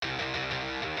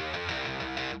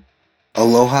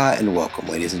Aloha and welcome,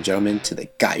 ladies and gentlemen, to the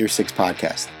Got Your Six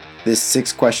podcast. This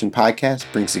 6-question podcast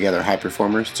brings together high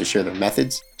performers to share their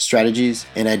methods, strategies,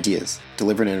 and ideas,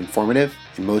 delivered in an informative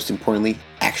and, most importantly,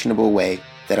 actionable way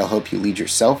that'll help you lead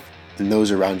yourself and those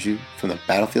around you from the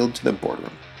battlefield to the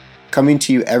boardroom. Coming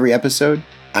to you every episode,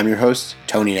 I'm your host,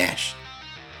 Tony Nash.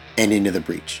 And into the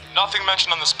breach. Nothing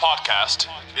mentioned on this podcast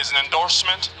is an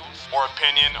endorsement or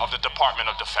opinion of the Department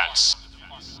of Defense.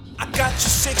 I got your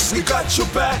six, we got your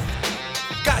back.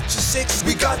 Got your six,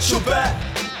 we got your back.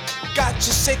 Got your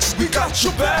six, we got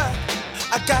your back.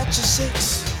 I got your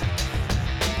six.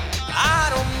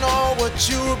 I don't know what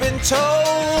you've been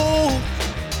told.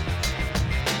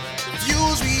 The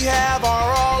views we have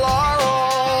are all our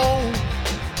own.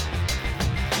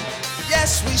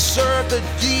 Yes, we serve the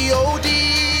DOD,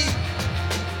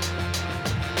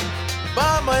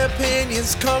 but my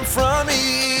opinions come from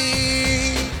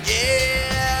me.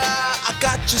 Yeah, I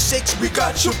got your six, we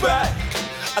got your back.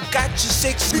 I got your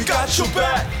six, we got your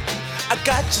back. I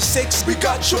got your six, we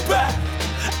got your back.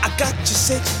 I got your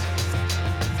six.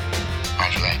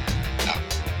 Roger that.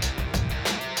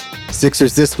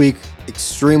 Sixers this week,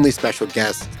 extremely special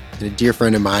guest and a dear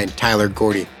friend of mine, Tyler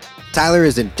Gordy. Tyler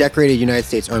is a decorated United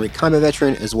States Army combat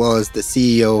veteran as well as the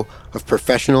CEO of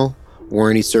Professional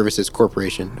Warranty Services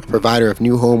Corporation, a provider of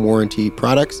new home warranty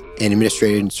products and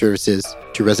administrative services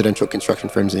to residential construction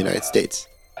firms in the United States.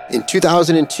 In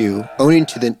 2002, owing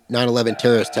to the 9/11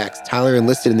 terrorist attacks, Tyler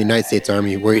enlisted in the United States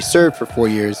Army, where he served for 4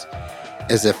 years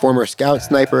as a former scout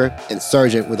sniper and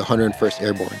sergeant with the 101st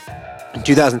Airborne. In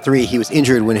 2003, he was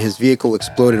injured when his vehicle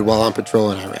exploded while on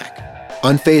patrol in Iraq.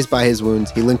 Unfazed by his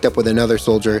wounds, he linked up with another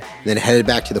soldier and then headed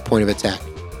back to the point of attack.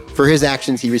 For his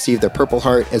actions, he received the Purple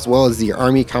Heart as well as the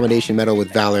Army Commendation Medal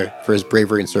with Valor for his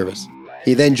bravery and service.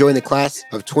 He then joined the class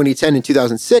of 2010 and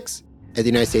 2006 at the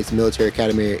United States Military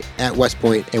Academy at West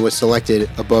Point and was selected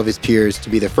above his peers to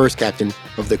be the first captain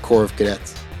of the Corps of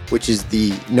Cadets, which is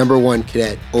the number one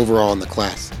cadet overall in the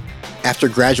class. After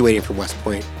graduating from West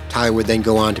Point, Tyler would then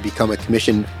go on to become a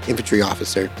commissioned infantry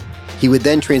officer. He would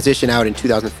then transition out in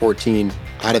 2014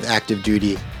 out of active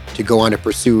duty to go on to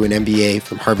pursue an MBA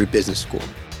from Harvard Business School.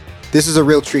 This is a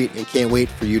real treat and can't wait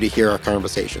for you to hear our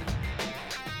conversation.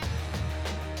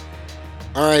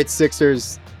 All right,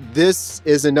 Sixers. This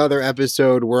is another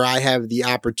episode where I have the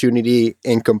opportunity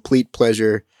and complete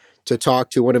pleasure to talk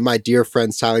to one of my dear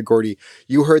friends, Tyler Gordy.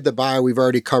 You heard the bio we've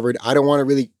already covered. I don't want to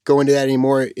really go into that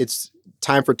anymore. It's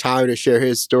time for Tyler to share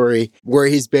his story, where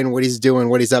he's been, what he's doing,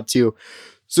 what he's up to.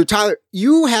 So Tyler,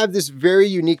 you have this very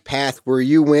unique path where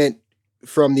you went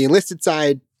from the enlisted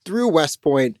side through West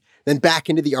Point, then back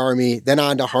into the Army, then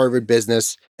on to Harvard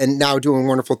Business, and now doing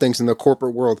wonderful things in the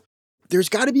corporate world. There's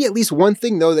got to be at least one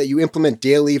thing, though, that you implement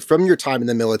daily from your time in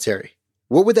the military.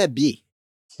 What would that be?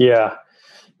 Yeah.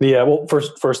 Well,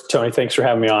 first, Tony, thanks for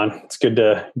having me on. It's good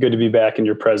to be back in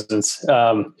your presence.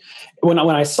 When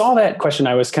I saw that question,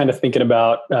 I was kind of thinking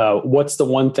about what's the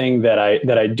one thing that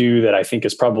I do that I think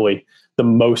is probably the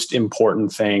most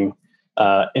important thing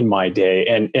in my day,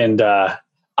 and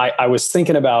I was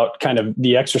thinking about kind of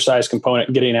the exercise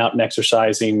component, getting out and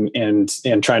exercising, and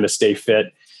trying to stay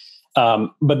fit.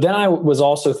 But then I was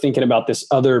also thinking about this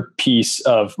other piece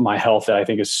of my health that I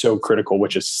think is so critical,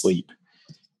 which is sleep.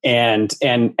 And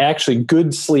actually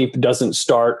good sleep doesn't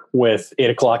start with 8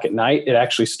 o'clock at night. It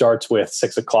actually starts with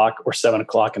 6 o'clock or 7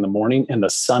 o'clock in the morning, and the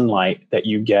sunlight that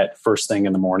you get first thing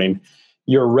in the morning.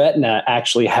 Your retina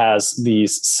actually has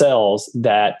these cells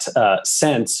that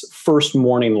sense first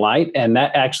morning light, and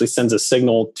that actually sends a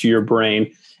signal to your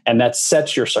brain, and that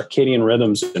sets your circadian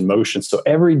rhythms in motion. So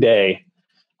every day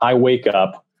I wake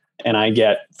up and I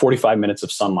get 45 minutes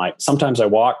of sunlight. Sometimes I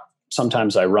walk,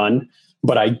 sometimes I run,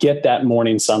 but I get that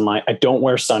morning sunlight. I don't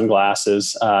wear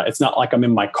sunglasses. It's not like I'm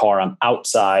in my car. I'm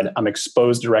outside. I'm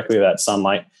exposed directly to that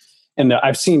sunlight. And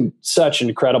I've seen such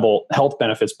incredible health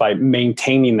benefits by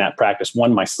maintaining that practice.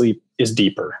 One, my sleep is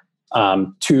deeper.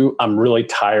 Two, I'm really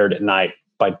tired at night.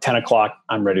 By 10 o'clock,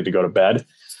 I'm ready to go to bed.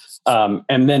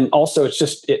 And then also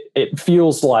it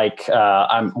feels like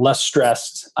I'm less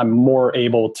stressed. I'm more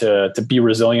able to be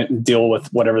resilient and deal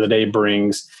with whatever the day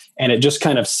brings. And it just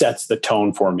kind of sets the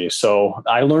tone for me. So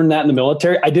I learned that in the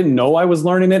military. I didn't know I was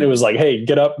learning it. It was like, hey,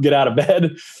 get up, get out of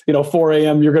bed, 4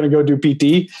 a.m., you're going to go do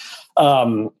PT.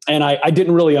 And I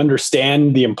didn't really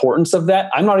understand the importance of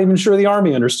that. I'm not even sure the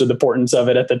Army understood the importance of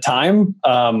it at the time.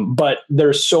 But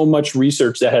there's so much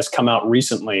research that has come out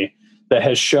recently that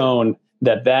has shown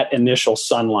that initial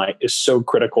sunlight is so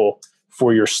critical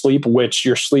for your sleep, which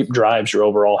your sleep drives your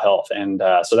overall health. And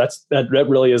so that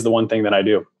really is the one thing that I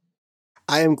do.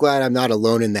 I am glad I'm not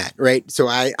alone in that, right? So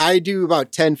I do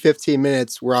about 10, 15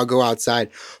 minutes where I'll go outside.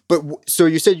 But so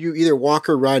you said you either walk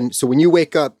or run. So when you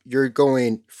wake up, you're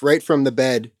going right from the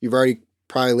bed. You've already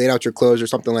probably laid out your clothes or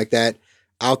something like that,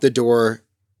 out the door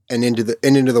and into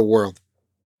the world.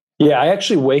 Yeah, I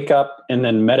actually wake up and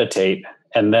then meditate,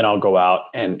 and then I'll go out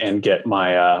and get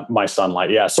my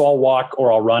sunlight. Yeah, so I'll walk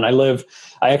or I'll run.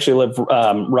 I actually live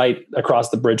right across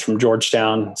the bridge from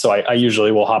Georgetown, so I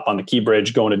usually will hop on the Key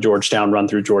Bridge, go into Georgetown, run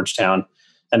through Georgetown,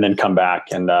 and then come back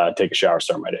and take a shower,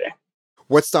 start my day.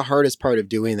 What's the hardest part of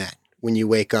doing that when you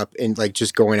wake up and like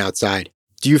just going outside?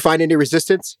 Do you find any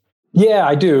resistance? Yeah,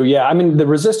 I do. Yeah, I mean, the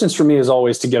resistance for me is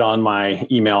always to get on my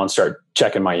email and start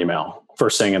checking my email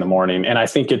first thing in the morning. And I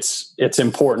think it's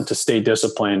important to stay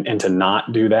disciplined and to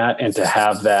not do that, and to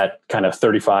have that kind of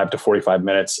 35 to 45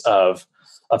 minutes of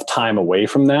time away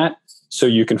from that, so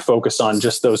you can focus on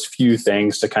just those few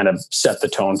things to kind of set the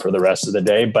tone for the rest of the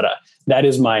day. But that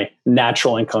is my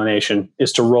natural inclination,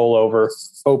 is to roll over,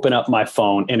 open up my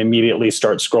phone, and immediately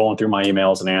start scrolling through my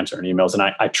emails and answering emails. And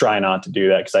I try not to do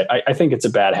that, because I think it's a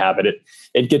bad habit.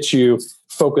 It gets you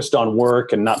focused on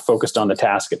work and not focused on the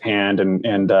task at hand.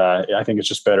 And I think it's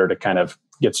just better to kind of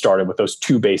get started with those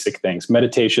two basic things: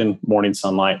 meditation, morning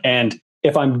sunlight. And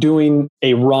if I'm doing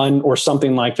a run or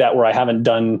something like that where I haven't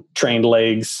done trained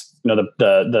legs,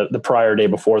 the prior day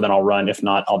before, then I'll run. If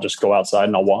not, I'll just go outside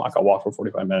and I'll walk for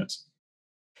 45 minutes.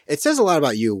 It says a lot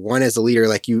about you. One, as a leader,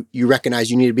 like you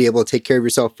recognize you need to be able to take care of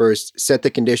yourself first, set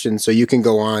the conditions so you can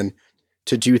go on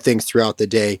to do things throughout the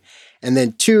day. And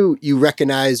then two, you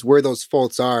recognize where those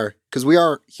faults are, because we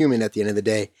are human at the end of the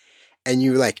day. And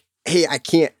you're like, hey,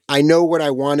 I know what I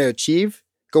want to achieve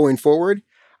going forward.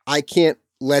 I can't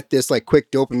let this like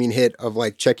quick dopamine hit of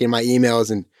like checking my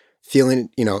emails and feeling,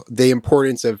 the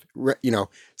importance of,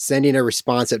 sending a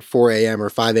response at 4 a.m. or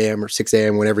 5 a.m. or 6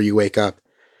 a.m. whenever you wake up.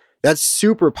 That's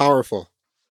super powerful.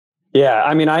 Yeah,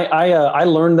 I mean, I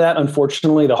learned that,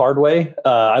 unfortunately, the hard way.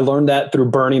 I learned that through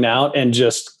burning out and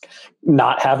just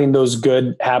not having those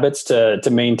good habits to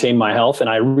maintain my health. And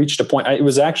I reached a point. It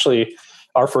was actually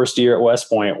our first year at West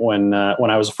Point when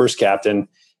I was a first captain.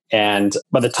 And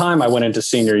by the time I went into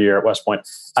senior year at West Point,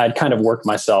 I'd kind of worked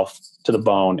myself to the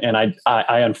bone. And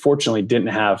I unfortunately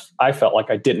I felt like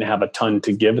I didn't have a ton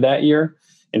to give that year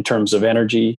in terms of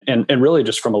energy. And really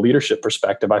just from a leadership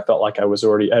perspective, I felt like I'd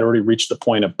already reached the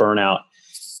point of burnout.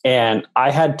 And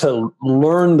I had to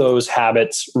learn those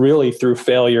habits really through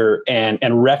failure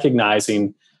and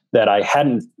recognizing that I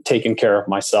hadn't taken care of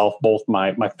myself, both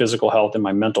my physical health and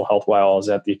my mental health, while I was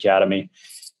at the academy.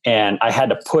 And I had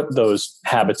to put those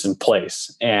habits in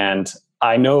place. And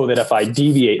I know that if I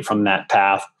deviate from that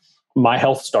path, my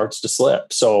health starts to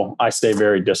slip. So I stay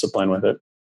very disciplined with it.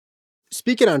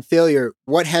 Speaking on failure,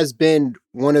 what has been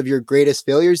one of your greatest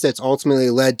failures that's ultimately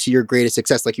led to your greatest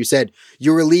success? Like you said,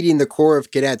 you were leading the Corps of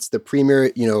Cadets, the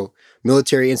premier,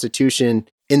 military institution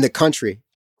in the country.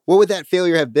 What would that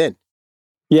failure have been?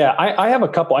 Yeah, I have a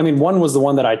couple. I mean, one was the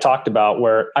one that I talked about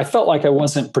where I felt like I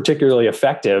wasn't particularly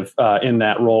effective in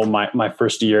that role my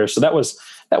first year. So that was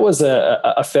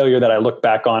a failure that I look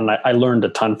back on. I learned a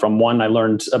ton from. One, I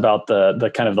learned about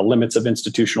the kind of the limits of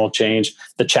institutional change,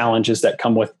 the challenges that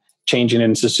come with changing an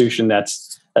institution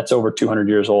that's over 200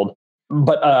 years old.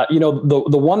 But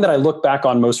the one that I look back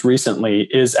on most recently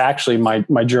is actually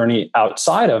my journey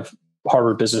outside of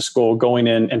Harvard Business School, going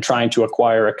in and trying to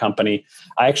acquire a company.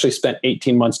 I actually spent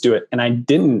 18 months to it, and I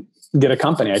didn't get a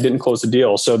company. I didn't close the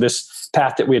deal. So this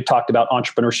path that we had talked about,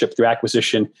 entrepreneurship through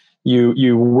acquisition,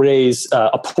 you raise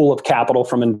a pool of capital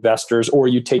from investors, or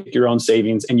you take your own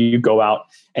savings and you go out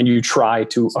and you try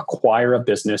to acquire a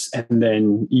business, and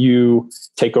then you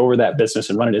take over that business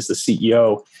and run it as the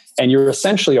CEO. And you're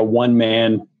essentially a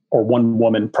one-man or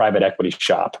one-woman private equity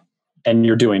shop. And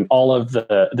you're doing all of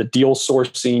the deal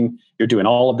sourcing, you're doing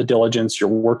all of the diligence, you're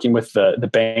working with the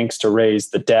banks to raise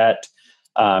the debt,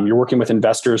 you're working with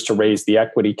investors to raise the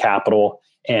equity capital.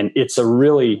 And it's a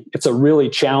really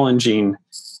challenging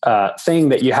thing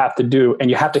that you have to do. And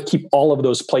you have to keep all of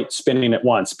those plates spinning at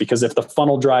once, because if the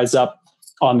funnel dries up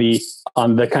on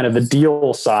the kind of the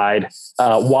deal side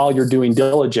while you're doing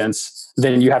diligence,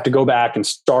 then you have to go back and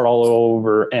start all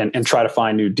over and try to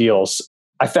find new deals.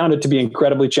 I found it to be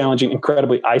incredibly challenging,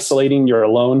 incredibly isolating. You're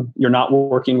alone. You're not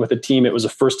working with a team. It was the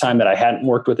first time that I hadn't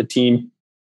worked with a team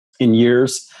in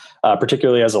years,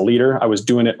 particularly as a leader. I was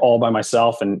doing it all by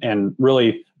myself. And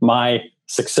really my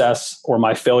success or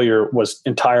my failure was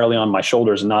entirely on my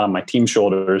shoulders and not on my team's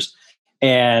shoulders.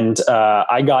 And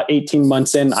I got 18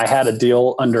 months in. I had a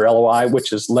deal under LOI,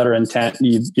 which is letter of intent.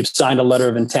 You've signed a letter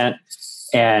of intent.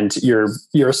 and you're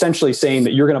essentially saying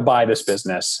that you're going to buy this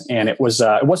business. And it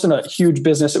wasn't a huge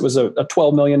business. It was a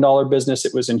 $12 million business.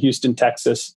 It was in Houston,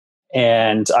 Texas.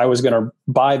 And I was going to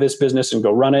buy this business and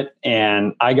go run it.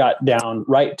 And I got down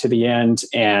right to the end,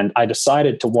 and I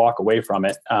decided to walk away from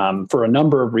it for a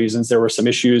number of reasons. There were some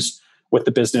issues with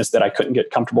the business that I couldn't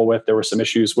get comfortable with. There were some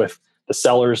issues with the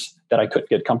sellers that I couldn't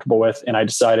get comfortable with. And I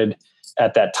decided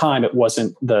at that time it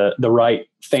wasn't the right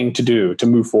thing to do to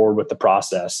move forward with the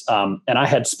process. And I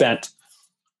had spent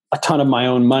a ton of my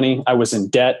own money. I was in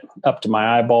debt up to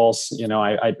my eyeballs.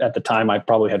 I at the time I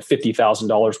probably had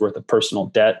 $50,000 worth of personal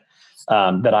debt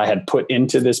that I had put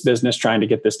into this business trying to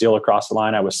get this deal across the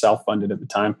line. I was self-funded at the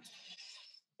time.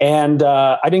 And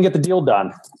I didn't get the deal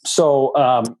done. So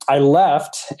I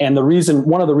left. And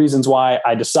one of the reasons why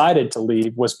I decided to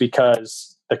leave was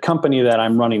because the company that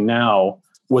I'm running now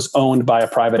was owned by a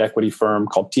private equity firm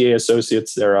called TA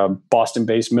Associates. They're a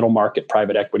Boston-based middle market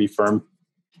private equity firm.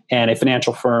 And a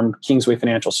financial firm, Kingsway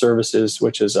Financial Services,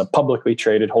 which is a publicly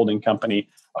traded holding company,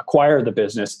 acquired the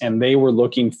business. And they were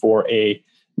looking for a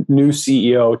new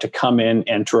CEO to come in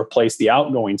and to replace the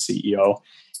outgoing CEO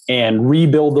and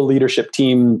rebuild the leadership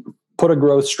team, put a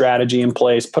growth strategy in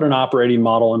place, put an operating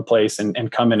model in place,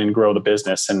 and come in and grow the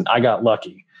business. And I got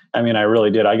lucky. I mean, I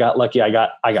really did. I got lucky.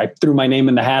 I threw my name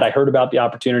in the hat. I heard about the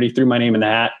opportunity, threw my name in the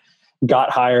hat, got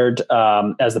hired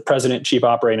as the president, chief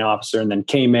operating officer, and then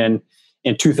came in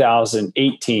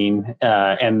 2018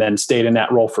 and then stayed in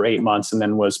that role for 8 months, and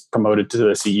then was promoted to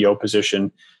the CEO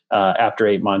position after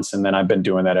 8 months. And then I've been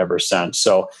doing that ever since.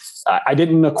 So I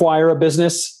didn't acquire a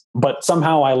business, but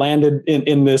somehow I landed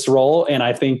in this role. And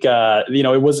I think,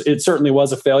 it certainly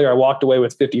was a failure. I walked away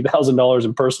with $50,000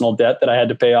 in personal debt that I had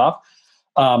to pay off.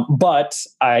 But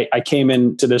I came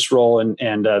into this role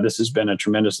and this has been a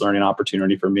tremendous learning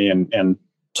opportunity for me. And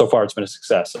so far it's been a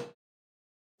success.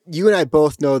 You and I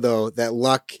both know, though, that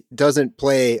luck doesn't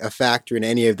play a factor in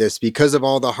any of this because of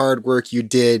all the hard work you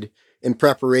did in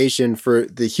preparation for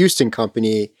the Houston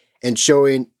company and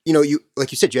showing, you,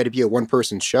 like you said, you had to be a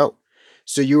one-person show.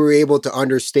 So you were able to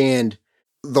understand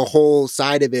the whole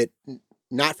side of it,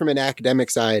 not from an academic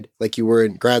side like you were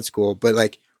in grad school, but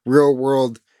like real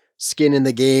world skin in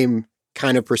the game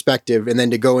kind of perspective. And then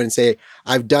to go in and say,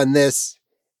 I've done this,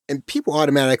 and people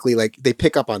automatically they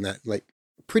pick up on that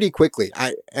pretty quickly.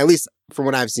 At least from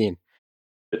what I've seen.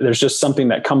 There's just something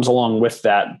that comes along with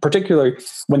that, particularly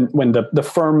when the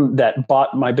firm that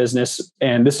bought my business,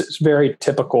 and this is very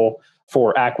typical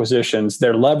for acquisitions,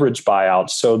 they're leverage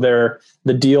buyouts. So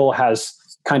the deal has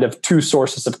kind of two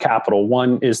sources of capital.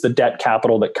 One is the debt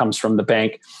capital that comes from the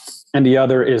bank, and the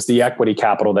other is the equity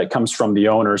capital that comes from the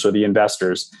owners or the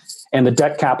investors. And the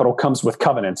debt capital comes with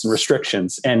covenants and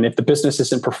restrictions. And if the business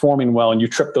isn't performing well and you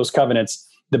trip those covenants,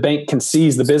 the bank can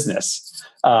seize the business.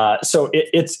 So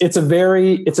it's a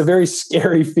very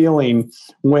scary feeling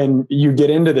when you get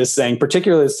into this thing,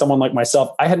 particularly as someone like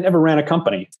myself. I had never ran a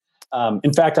company.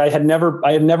 In fact, I had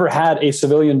never had a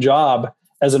civilian job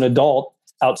as an adult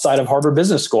outside of Harvard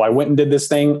Business School. I went and did this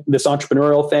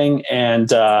entrepreneurial thing,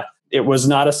 and it was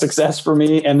not a success for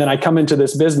me. And then I come into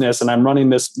this business and I'm running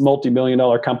this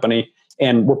multi-million-dollar company,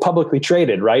 and we're publicly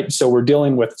traded, right? So we're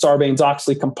dealing with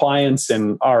Sarbanes-Oxley compliance,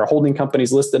 and our holding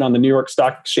company's listed on the New York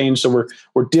Stock Exchange. So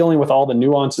we're dealing with all the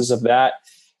nuances of that.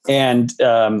 And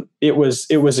it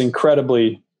was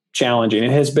incredibly challenging.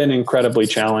 It has been incredibly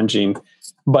challenging.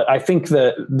 But I think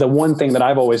the one thing that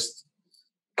I've always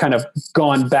kind of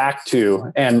gone back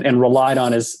to and relied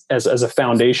on as a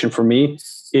foundation for me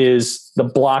is the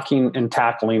blocking and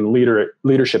tackling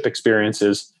leadership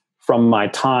experiences from my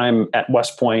time at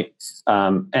West Point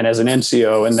and as an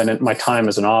NCO, and then at my time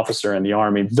as an officer in the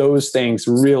Army. Those things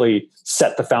really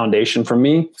set the foundation for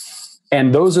me.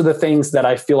 And those are the things that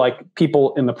I feel like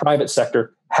people in the private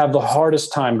sector have the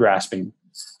hardest time grasping,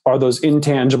 are those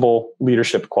intangible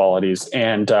leadership qualities.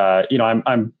 And,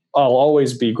 I'll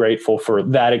always be grateful for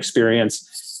that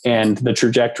experience and the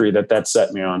trajectory that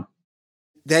set me on.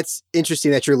 That's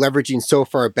interesting that you're leveraging so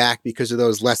far back because of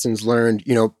those lessons learned,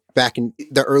 back in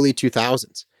the early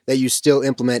 2000s that you still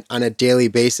implement on a daily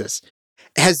basis.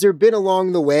 Has there been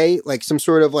along the way, some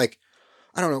sort of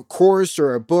course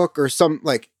or a book or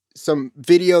some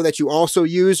video that you also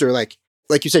use, or like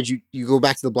you said, you go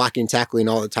back to the blocking and tackling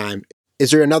all the time.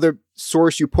 Is there another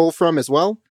source you pull from as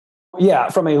well? Yeah,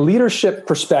 from a leadership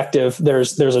perspective,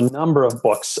 there's a number of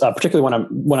books, particularly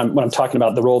when I'm talking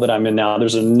about the role that I'm in now.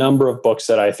 There's a number of books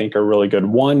that I think are really good.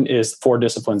 One is 4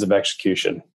 Disciplines of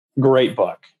Execution. Great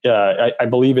book. I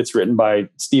believe it's written by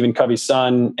Stephen Covey's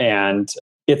son, and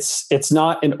it's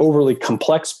not an overly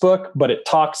complex book, but it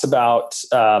talks about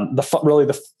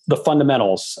the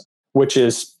fundamentals which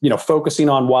is, focusing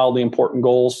on wildly important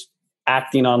goals,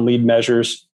 acting on lead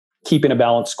measures, keeping a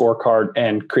balanced scorecard,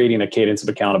 and creating a cadence of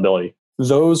accountability.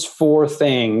 Those 4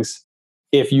 things,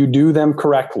 if you do them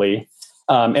correctly,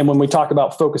 and when we talk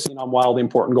about focusing on wildly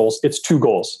important goals, it's 2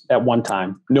 goals at one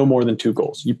time, no more than 2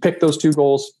 goals. You pick those 2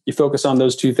 goals, you focus on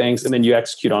those 2 things, and then you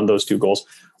execute on those 2 goals.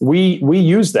 We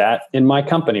use that in my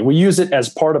company. We use it as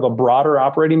part of a broader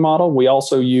operating model. We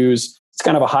also use, it's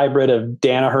kind of a hybrid of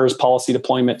Danaher's policy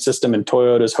deployment system and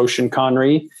Toyota's Hoshin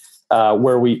Kanri,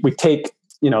 where we take,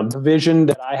 the vision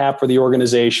that I have for the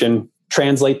organization,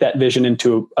 translate that vision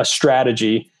into a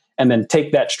strategy, and then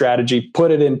take that strategy,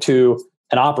 put it into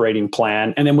an operating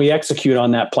plan, and then we execute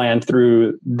on that plan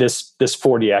through this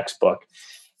 40X book.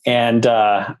 And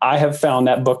I have found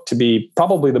that book to be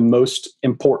probably the most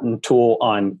important tool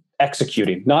on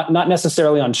executing, not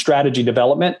necessarily on strategy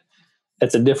development.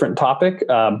 It's a different topic,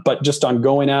 but just on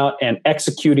going out and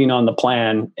executing on the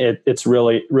plan, it's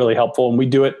really, really helpful. And we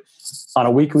do it on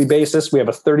a weekly basis. We have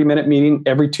a 30-minute meeting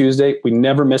every Tuesday. We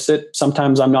never miss it.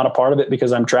 Sometimes I'm not a part of it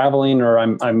because I'm traveling or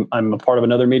I'm a part of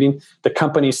another meeting. The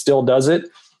company still does it.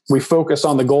 We focus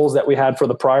on the goals that we had for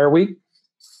the prior week.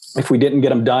 If we didn't get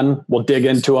them done, we'll dig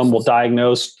into them. We'll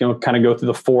diagnose, kind of go through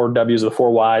the 4 W's, the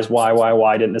 4 Y's.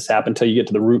 Why didn't this happen, until you get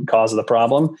to the root cause of the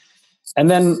problem. And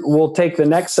then we'll take the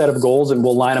next set of goals and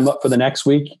we'll line them up for the next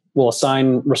week. We'll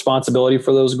assign responsibility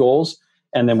for those goals,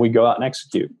 and then we go out and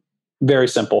execute. Very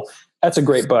simple. That's a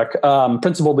great book.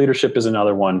 Principled Leadership is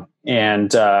another one.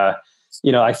 And,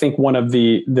 I think one of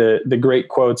the great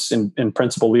quotes in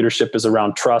Principled Leadership is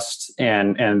around trust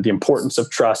and the importance of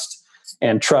trust.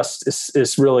 And trust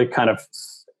is really kind of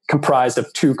comprised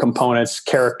of 2 components,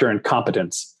 character and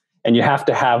competence. And you have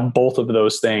to have both of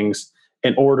those things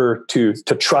in order to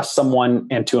trust someone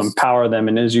and to empower them.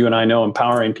 And as you and I know,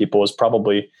 empowering people is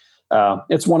probably,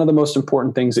 it's one of the most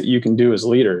important things that you can do as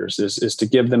leaders is to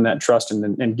give them that trust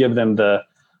and give them the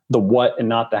what and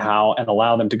not the how, and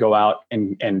allow them to go out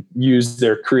and use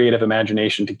their creative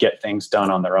imagination to get things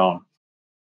done on their own.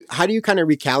 How do you kind of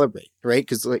recalibrate, right?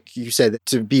 Because like you said,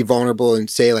 to be vulnerable and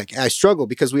say like, I struggle,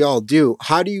 because we all do.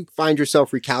 How do you find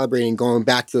yourself recalibrating, going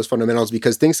back to those fundamentals?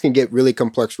 Because things can get really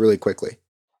complex really quickly.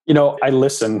 I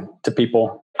listen to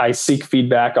people. I seek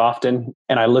feedback often,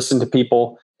 and I listen to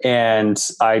people, and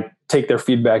I take their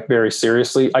feedback very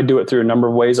seriously. I do it through a number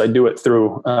of ways. I do it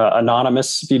through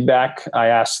anonymous feedback. I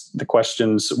ask the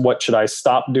questions, what should I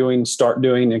stop doing, start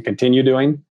doing, and continue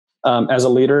doing? As a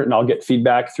leader, and I'll get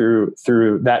feedback through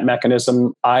that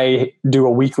mechanism. I do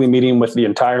a weekly meeting with the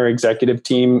entire executive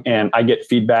team, and I get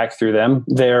feedback through them.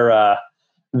 They're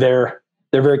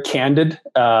very candid,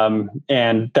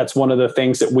 and that's one of the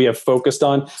things that we have focused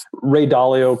on. Ray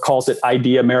Dalio calls it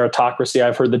idea meritocracy.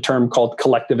 I've heard the term called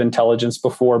collective intelligence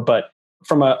before, but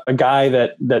from a guy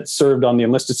that served on the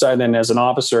enlisted side and as an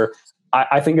officer,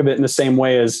 I think of it in the same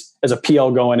way as a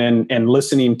PL going in and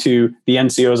listening to the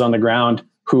NCOs on the ground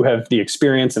who have the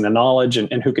experience and the knowledge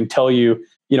and who can tell you,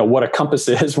 what a compass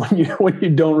is when you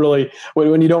don't really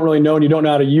know and you don't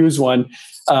know how to use one.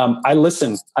 I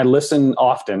listen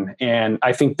often, and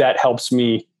I think that helps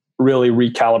me really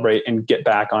recalibrate and get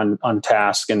back on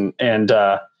task. And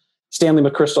Stanley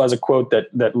McChrystal has a quote that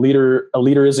a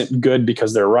leader isn't good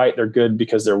because they're right. They're good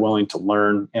because they're willing to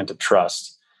learn and to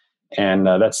trust. And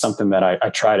that's something that I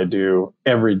try to do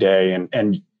every day.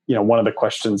 And one of the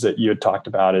questions that you had talked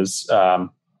about is,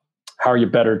 how are you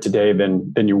better today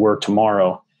than you were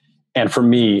tomorrow? And for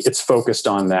me, it's focused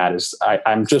on that.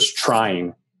 I'm just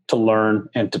trying to learn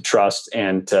and to trust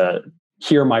and to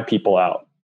hear my people out.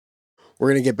 We're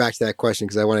going to get back to that question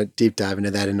because I want to deep dive into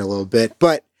that in a little bit.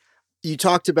 But you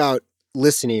talked about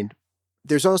listening.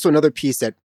 There's also another piece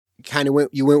that kind of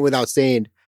went without saying.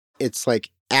 It's like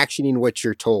actioning what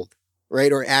you're told,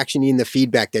 right? Or actioning the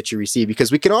feedback that you receive,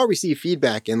 because we can all receive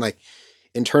feedback and like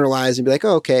internalize and be like,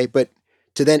 oh, okay. But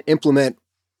to then implement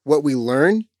what we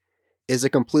learn is a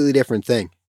completely different thing.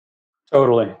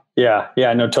 Totally. Yeah.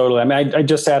 No, totally. I mean, I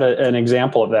just had an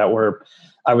example of that where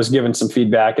I was given some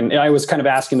feedback and I was kind of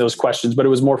asking those questions, but it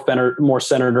was more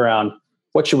centered around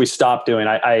what should we stop doing?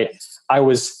 I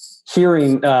was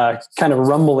hearing kind of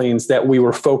rumblings that we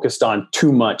were focused on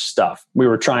too much stuff. We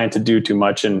were trying to do too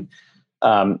much. And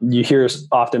you hear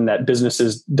often that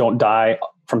businesses don't die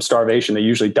from starvation. They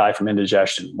usually die from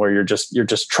indigestion, where you're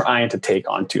just trying to take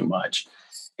on too much.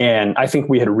 And I think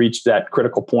we had reached that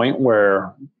critical point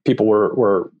where people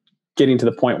were getting to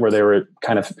the point where they were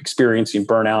kind of experiencing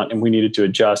burnout, and we needed to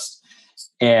adjust.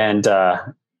 And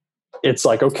it's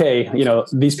like, okay,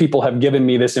 these people have given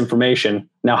me this information.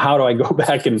 Now, how do I go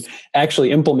back and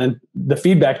actually implement the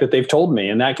feedback that they've told me?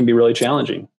 And that can be really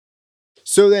challenging.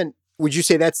 So then would you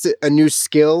say that's a new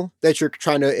skill that you're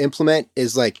trying to implement,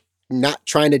 is like not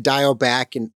trying to dial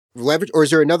back and leverage? Or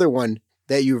is there another one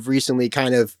that you've recently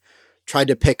kind of tried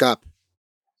to pick up?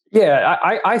 Yeah,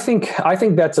 I think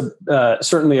that's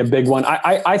certainly a big one.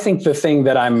 I think the thing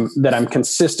that I'm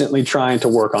consistently trying to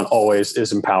work on always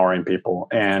is empowering people,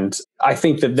 and I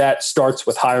think that starts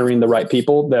with hiring the right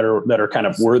people that are kind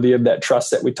of worthy of that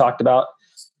trust that we talked about.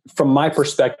 From my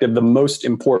perspective, the most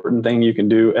important thing you can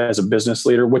do as a business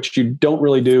leader, which you don't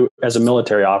really do as a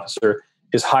military officer,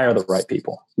 is hire the right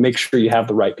people. Make sure you have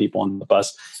the right people on the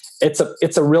bus. It's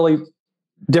a really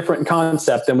different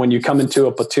concept than when you come into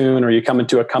a platoon or you come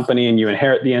into a company and you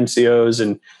inherit the NCOs.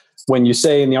 And when you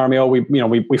say in the Army, oh,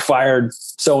 we fired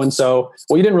so-and-so.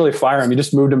 Well, you didn't really fire him. You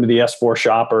just moved him to the S4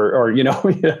 shop or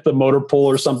the motor pool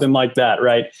or something like that.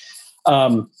 Right.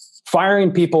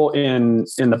 Firing people in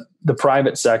the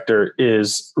private sector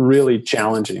is really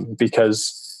challenging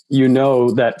because you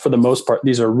know that for the most part,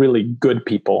 these are really good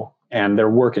people and they're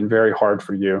working very hard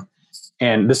for you.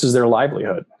 And this is their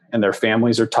livelihood. And their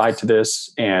families are tied to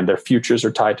this and their futures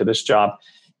are tied to this job.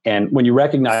 And when you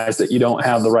recognize that you don't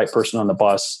have the right person on the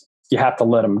bus, you have to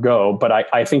let them go. But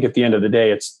I think at the end of the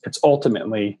day, it's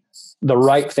ultimately the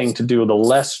right thing to do, the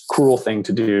less cruel thing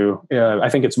to do. I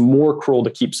think it's more cruel to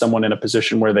keep someone in a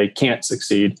position where they can't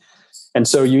succeed. And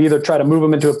so you either try to move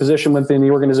them into a position within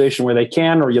the organization where they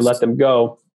can, or you let them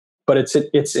go. But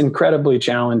it's incredibly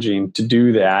challenging to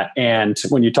do that. And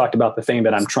when you talked about the thing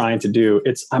that I'm trying to do,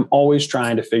 I'm always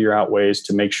trying to figure out ways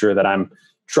to make sure that I'm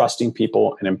trusting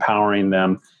people and empowering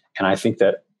them. And I think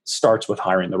that starts with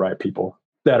hiring the right people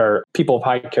that are people of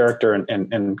high character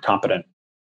and competent.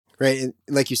 Right. And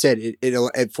like you said,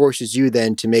 it forces you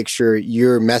then to make sure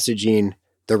you're messaging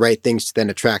the right things to then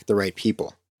attract the right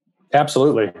people.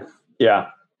 Absolutely. Yeah.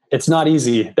 It's not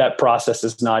easy. That process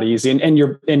is not easy. And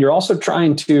you're also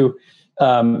trying to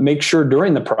make sure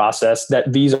during the process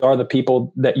that these are the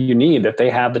people that you need, that they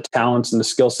have the talents and the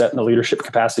skill set and the leadership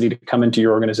capacity to come into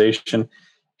your organization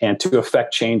and to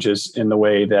affect changes in the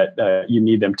way that you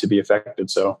need them to be affected.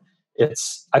 So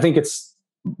I think it's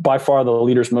by far the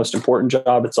leader's most important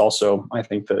job. It's also, I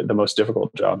think, the most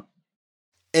difficult job.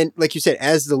 And like you said,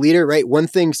 as the leader, right, one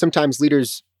thing sometimes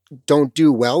leaders don't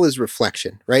do well is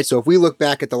reflection, right? So if we look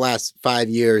back at the last 5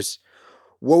 years,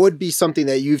 what would be something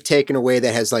that you've taken away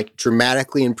that has like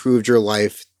dramatically improved your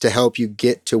life to help you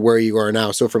get to where you are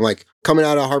now? So from like coming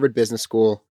out of Harvard Business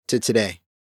School to today.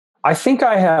 I think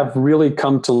I have really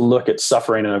come to look at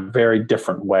suffering in a very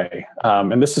different way.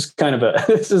 And this is kind of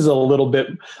a little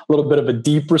bit of a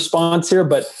deep response here,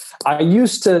 but I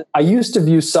used to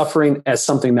view suffering as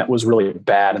something that was really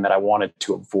bad and that I wanted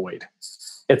to avoid.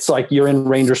 It's like you're in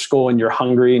Ranger School and you're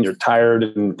hungry and you're tired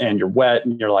and you're wet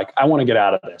and you're like, I want to get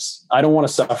out of this. I don't want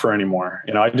to suffer anymore.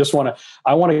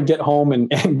 I want to get home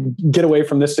and get away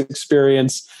from this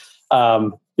experience.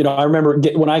 I remember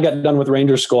when I got done with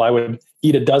Ranger School, I would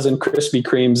eat a dozen Krispy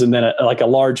Kremes and then a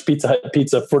large Pizza Hut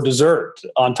pizza for dessert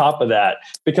on top of that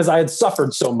because I had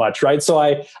suffered so much, right? So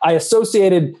I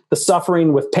associated the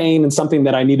suffering with pain and something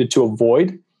that I needed to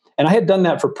avoid. And I had done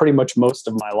that for pretty much most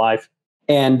of my life.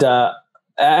 And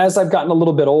as I've gotten a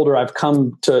little bit older, I've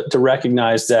come to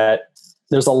recognize that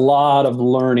there's a lot of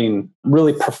learning,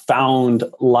 really profound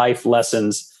life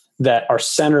lessons that are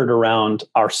centered around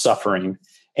our suffering.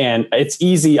 And it's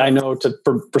easy, I know,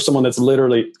 for someone that's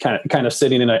literally kind of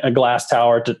sitting in a glass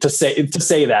tower to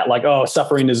say that, like, oh,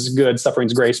 suffering is good,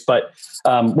 suffering's grace. But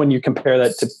when you compare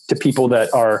that to people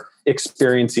that are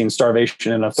experiencing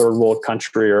starvation in a third world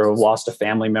country or have lost a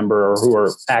family member or who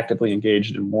are actively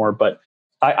engaged in war, but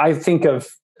I think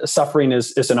of suffering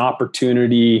as an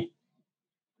opportunity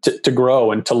to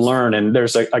grow and to learn. And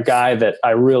there's a guy that I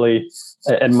really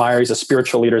admire. He's a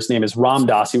spiritual leader. His name is Ram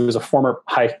Dass. He was a former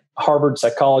Harvard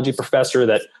psychology professor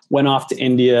that went off to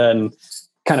India and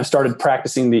kind of started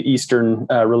practicing the Eastern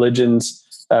religions.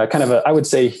 I would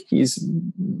say he's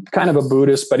kind of a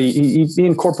Buddhist, but he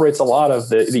incorporates a lot of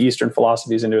the Eastern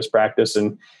philosophies into his practice.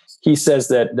 And he says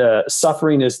that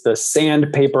suffering is the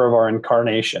sandpaper of our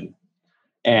incarnation.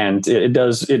 And it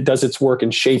does its work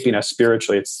in shaping us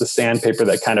spiritually. It's the sandpaper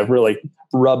that kind of really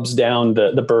rubs down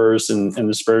the burrs and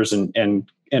the spurs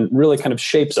and really kind of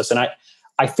shapes us. And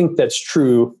I think that's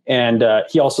true. And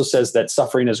he also says that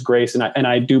suffering is grace. And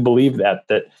I do believe that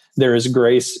there is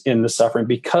grace in the suffering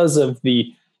because of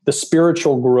the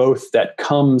spiritual growth that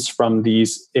comes from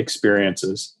these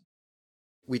experiences.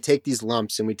 We take these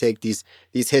lumps and we take these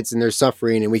hits and there's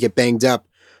suffering and we get banged up.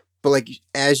 But like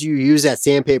as you use that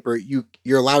sandpaper,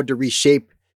 you're allowed to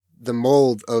reshape the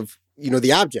mold of,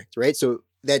 the object, right? So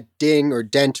that ding or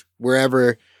dent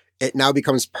wherever, it now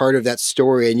becomes part of that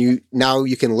story, and you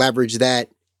can leverage that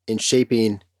in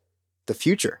shaping the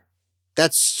future.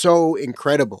 That's so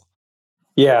incredible.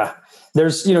 Yeah.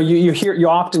 There's, you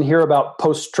often hear about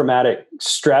post-traumatic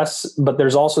stress, but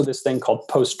there's also this thing called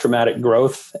post-traumatic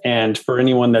growth. And for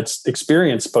anyone that's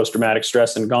experienced post-traumatic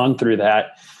stress and gone through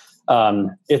that,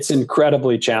 it's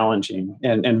incredibly challenging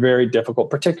and very difficult,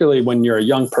 particularly when you're a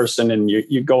young person and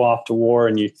you go off to war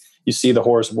and you see the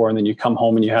horrors of war, and then you come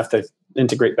home and you have to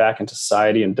integrate back into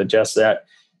society and digest that.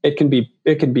 It can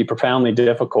be profoundly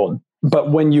difficult.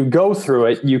 But when you go through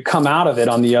it, you come out of it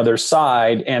on the other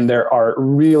side, and there are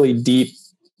really deep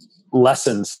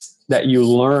lessons that you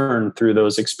learn through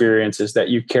those experiences that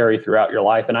you carry throughout your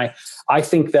life. And I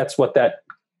think that's what that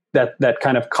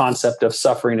kind of concept of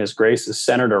suffering as grace is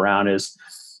centered around. Is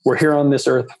we're here on this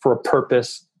earth for a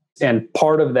purpose, and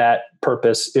part of that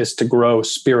purpose is to grow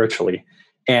spiritually.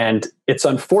 And it's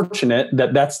unfortunate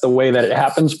that that's the way that it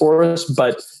happens for us,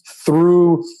 but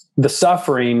through the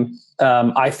suffering,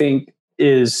 I think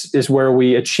is where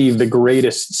we achieve the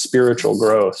greatest spiritual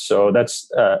growth. So that's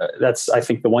I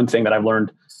think the one thing that I've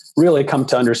learned, really come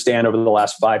to understand over the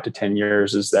last 5 to 10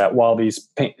 years, is that while these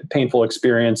painful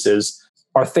experiences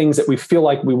are things that we feel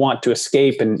like we want to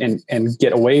escape and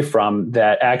get away from,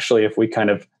 that actually, if we kind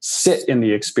of sit in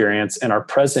the experience and are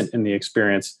present in the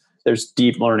experience, there's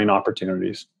deep learning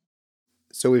opportunities.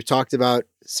 So we've talked about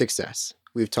success.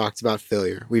 We've talked about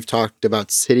failure. We've talked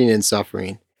about sitting in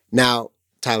suffering. Now,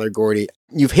 Tyler Gordy,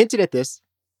 you've hinted at this,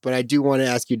 but I do want to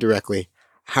ask you directly,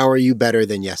 how are you better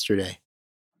than yesterday?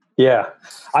 Yeah,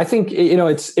 I think,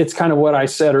 it's kind of what I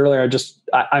said earlier.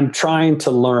 I'm trying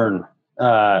to learn,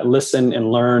 listen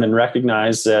and learn and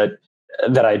recognize that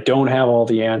I don't have all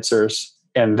the answers,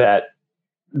 and that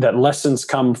lessons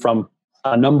come from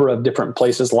a number of different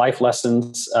places. Life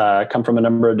lessons come from a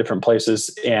number of different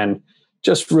places, and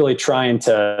just really trying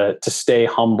to stay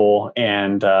humble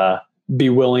and be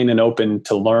willing and open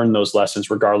to learn those lessons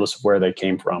regardless of where they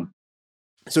came from.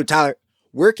 So Tyler,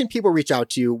 where can people reach out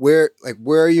to you? Where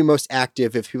are you most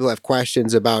active if people have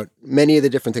questions about many of the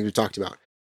different things we talked about?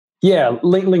 Yeah,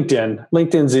 LinkedIn.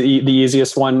 LinkedIn's the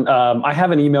easiest one. I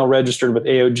have an email registered with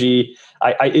AOG.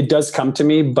 It does come to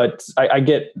me, but I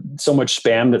get so much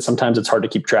spam that sometimes it's hard to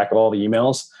keep track of all the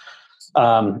emails.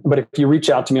 But if you reach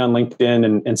out to me on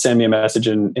LinkedIn and send me a message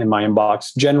in my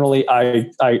inbox, generally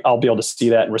I'll be able to see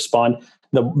that and respond.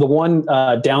 The one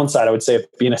downside, I would say, of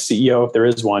being a CEO, if there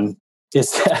is one,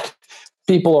 is that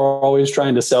people are always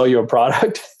trying to sell you a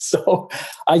product. So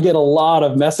I get a lot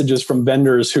of messages from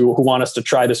vendors who want us to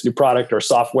try this new product or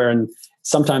software. And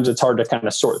sometimes it's hard to kind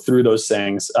of sort through those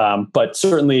things. But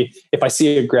certainly if I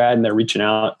see a grad and they're reaching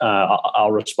out,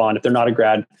 I'll respond. If they're not a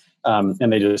grad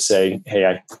and they just say,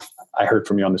 hey, I heard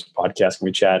from you on this podcast. Can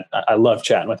we chat? I love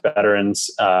chatting with veterans.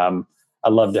 I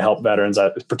love to help veterans,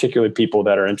 particularly people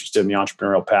that are interested in the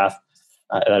entrepreneurial path.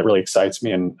 That really excites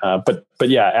me. And but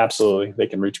yeah, absolutely, they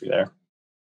can reach me there.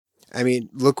 I mean,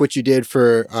 look what you did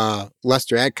for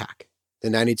Lester Adcock, the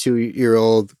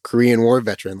 92-year-old Korean War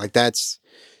veteran. Like, that's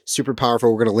super powerful.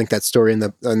 We're going to link that story in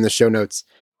the show notes.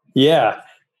 Yeah.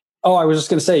 Oh, I was just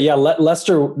going to say, yeah,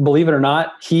 Lester, believe it or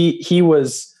not, he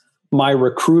was my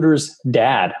recruiter's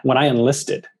dad when I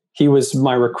enlisted. He was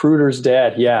my recruiter's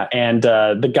dad. Yeah. And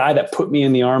the guy that put me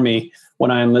in the Army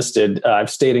when I enlisted, I've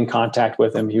stayed in contact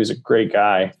with him. He was a great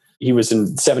guy. He was in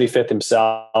 75th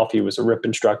himself. He was a RIP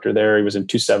instructor there. He was in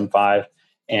 275.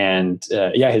 And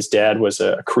his dad was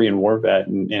a Korean War vet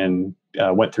and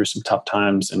went through some tough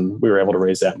times, and we were able to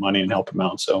raise that money and help him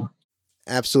out. So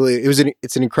absolutely.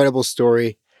 It's an incredible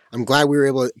story. I'm glad we were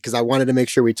able to, because I wanted to make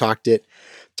sure we talked it.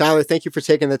 Tyler, thank you for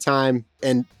taking the time.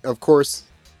 And of course,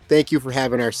 thank you for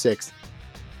having our six.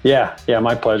 Yeah,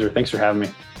 my pleasure. Thanks for having me.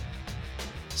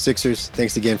 Sixers,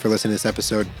 thanks again for listening to this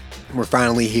episode. We're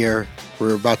finally here.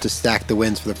 We're about to stack the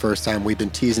wins for the first time. We've been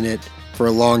teasing it for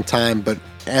a long time, but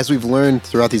as we've learned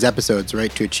throughout these episodes, right,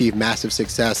 to achieve massive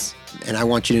success, and I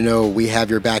want you to know we have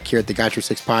your back here at the Got Your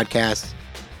Six podcast.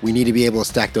 We need to be able to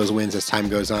stack those wins as time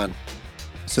goes on.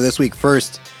 So this week,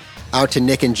 first, out to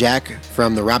Nick and Jack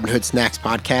from the Robin Hood Snacks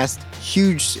podcast.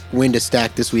 Huge win to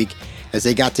stack this week as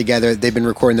they got together. They've been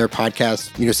recording their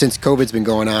podcast, since COVID's been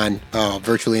going on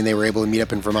virtually, and they were able to meet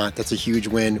up in Vermont. That's a huge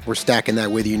win. We're stacking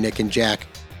that with you, Nick and Jack.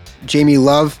 Jamie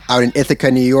Love out in Ithaca,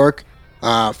 New York,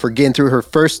 for getting through her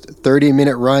first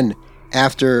 30-minute run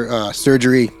after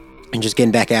surgery and just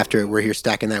getting back after it. We're here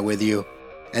stacking that with you.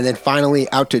 And then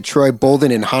finally, out to Troy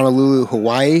Bolden in Honolulu,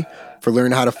 Hawaii, for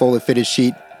learning how to fold a fitted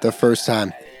sheet the first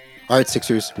time. All right,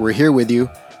 Sixers, we're here with you,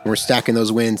 and we're stacking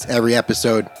those wins every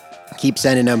episode. Keep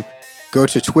sending them. Go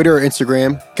to Twitter or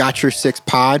Instagram, Got Your Six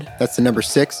Pod. That's the number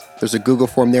 6. There's a Google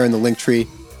form there in the link tree.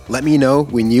 Let me know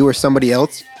when you or somebody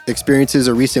else experiences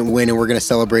a recent win, and we're going to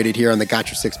celebrate it here on the Got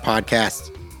Your Six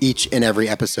podcast each and every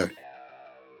episode.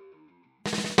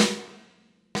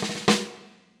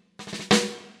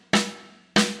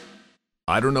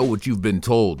 I don't know what you've been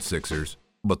told, Sixers,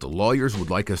 but the lawyers would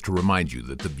like us to remind you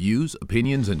that the views,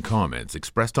 opinions, and comments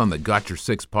expressed on the Got Your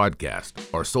Six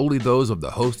podcast are solely those of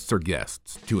the hosts or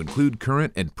guests, to include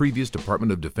current and previous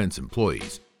Department of Defense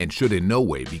employees, and should in no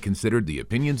way be considered the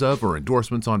opinions of or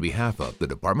endorsements on behalf of the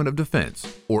Department of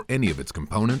Defense or any of its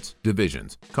components,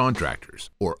 divisions, contractors,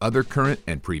 or other current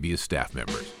and previous staff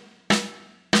members.